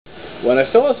When a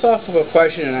philosophical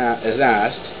question is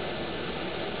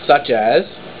asked, such as,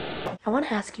 I want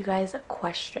to ask you guys a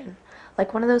question.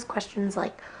 Like one of those questions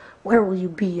like, where will you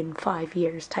be in 5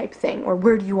 years type thing, or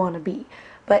where do you want to be?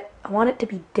 But I want it to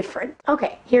be different.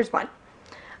 Okay, here's one.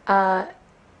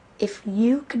 If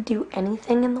you could do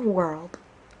anything in the world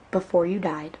before you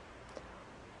died,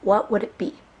 what would it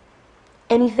be?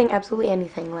 Anything, absolutely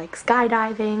anything, like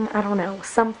skydiving, I don't know,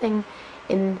 something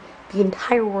in the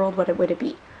entire world, what would it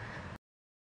be?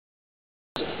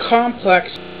 complex,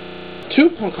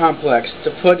 too complex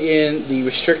to put in the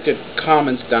restricted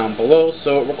comments down below,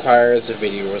 so it requires a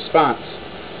video response.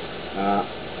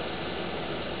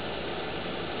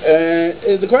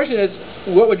 The question is,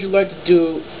 what would you like to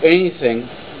do anything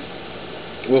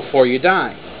before you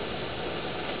die?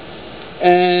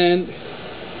 And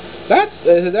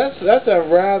that's a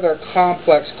rather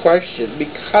complex question,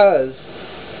 because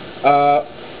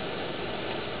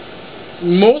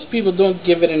most people don't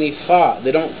give it any thought.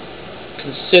 They don't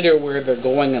consider where they're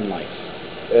going in life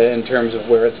in terms of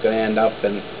where it's going to end up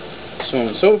and so on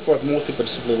and so forth. Most people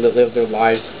just simply live their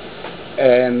lives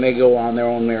and they go on their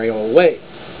own merry old way.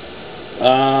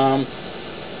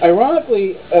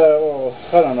 Ironically,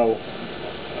 I don't know,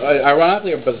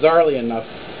 ironically or bizarrely enough,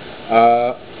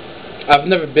 I've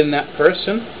never been that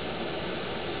person.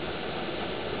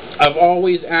 I've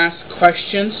always asked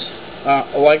questions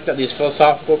like that, these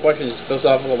philosophical questions, these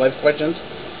philosophical life questions,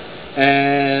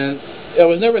 and I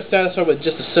was never satisfied with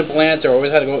just a simple answer. I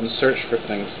always had to go out and search for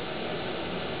things.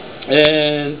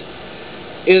 And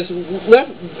it's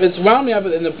wound me up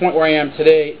in the point where I am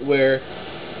today, where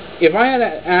if I had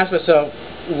to ask myself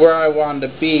where I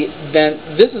wanted to be, then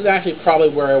this is actually probably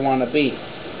where I want to be.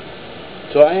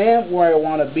 So I am where I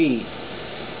want to be,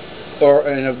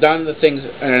 and I've done the things,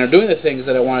 and I'm doing the things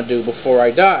that I want to do before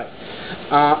I die.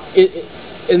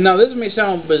 And now this may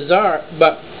sound bizarre,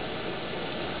 but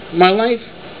my life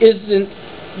isn't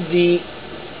the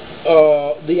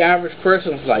average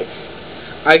person's life.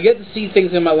 I get to see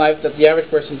things in my life that the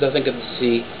average person doesn't get to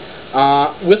see.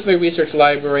 With my research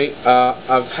library,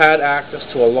 I've had access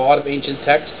to a lot of ancient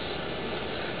texts,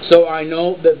 so I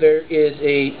know that there is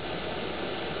a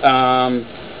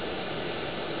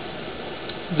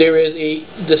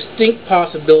distinct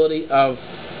possibility of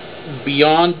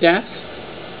beyond death.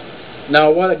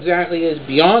 Now, what exactly is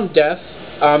beyond death,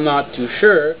 I'm not too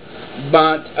sure,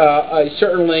 but I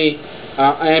certainly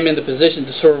I am in the position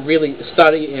to sort of really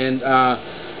study and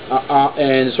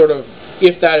sort of,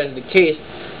 if that is the case,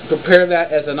 prepare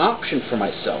that as an option for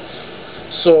myself.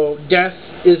 So death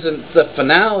isn't the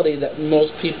finality that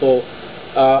most people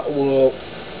will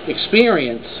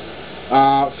experience.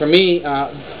 For me,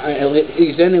 at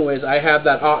least anyways, I have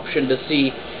that option to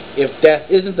see if death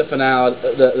isn't the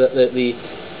finality,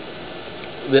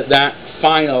 that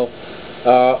final,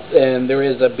 and there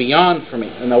is a beyond for me.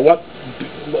 And now what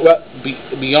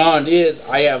beyond is,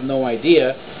 I have no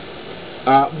idea.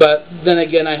 But then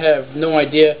again, I have no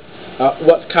idea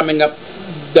what's coming up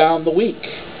down the week.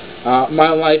 My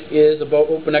life is about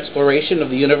open exploration of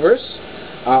the universe.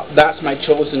 That's my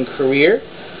chosen career.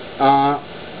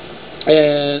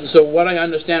 And so what I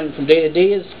understand from day to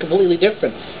day is completely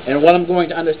different. And what I'm going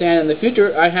to understand in the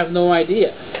future, I have no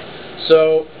idea.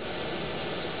 So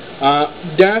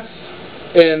death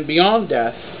and beyond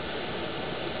death,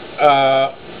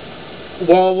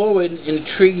 although an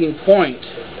intriguing point,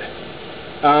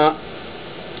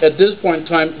 at this point in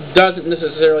time doesn't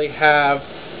necessarily have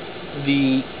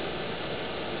the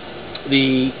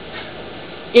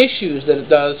issues that it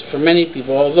does for many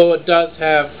people, although it does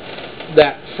have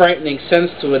that frightening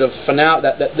sense to it of finale,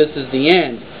 that this is the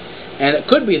end, and it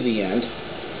could be the end,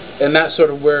 and that's sort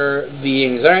of where the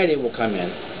anxiety will come in.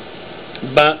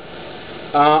 But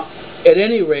at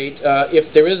any rate,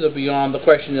 if there is a beyond, the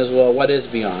question is, well, what is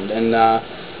beyond, and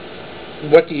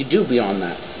what do you do beyond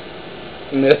that?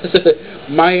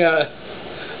 My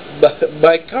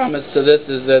comments to this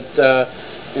is that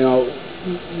you know,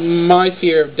 my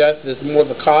fear of death is more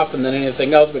the coffin than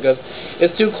anything else, because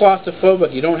it's too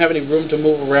claustrophobic. You don't have any room to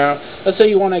move around. Let's say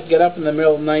you want to get up in the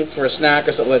middle of the night for a snack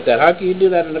or something like that. How can you do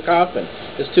that in a coffin?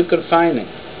 It's too confining.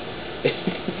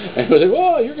 And we say,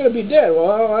 well, you're going to be dead.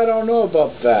 Well, I don't know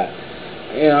about that.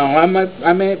 You know,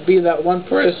 I may be that one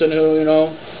person who, you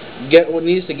know,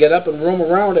 needs to get up and roam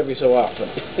around every so often.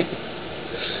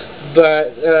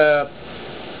 But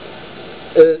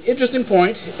interesting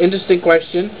point, interesting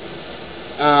question.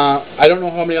 I don't know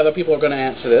how many other people are going to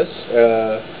answer this.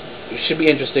 It should be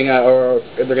interesting, or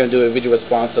if they're going to do a video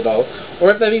response at all,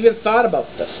 or if they've even thought about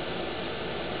this.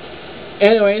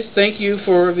 Anyways, thank you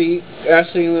for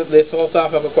asking the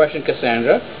philosophical question,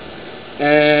 Cassandra.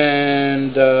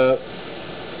 And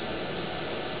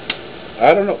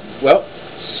I don't know. Well,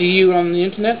 see you on the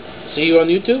internet. See you on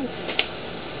YouTube.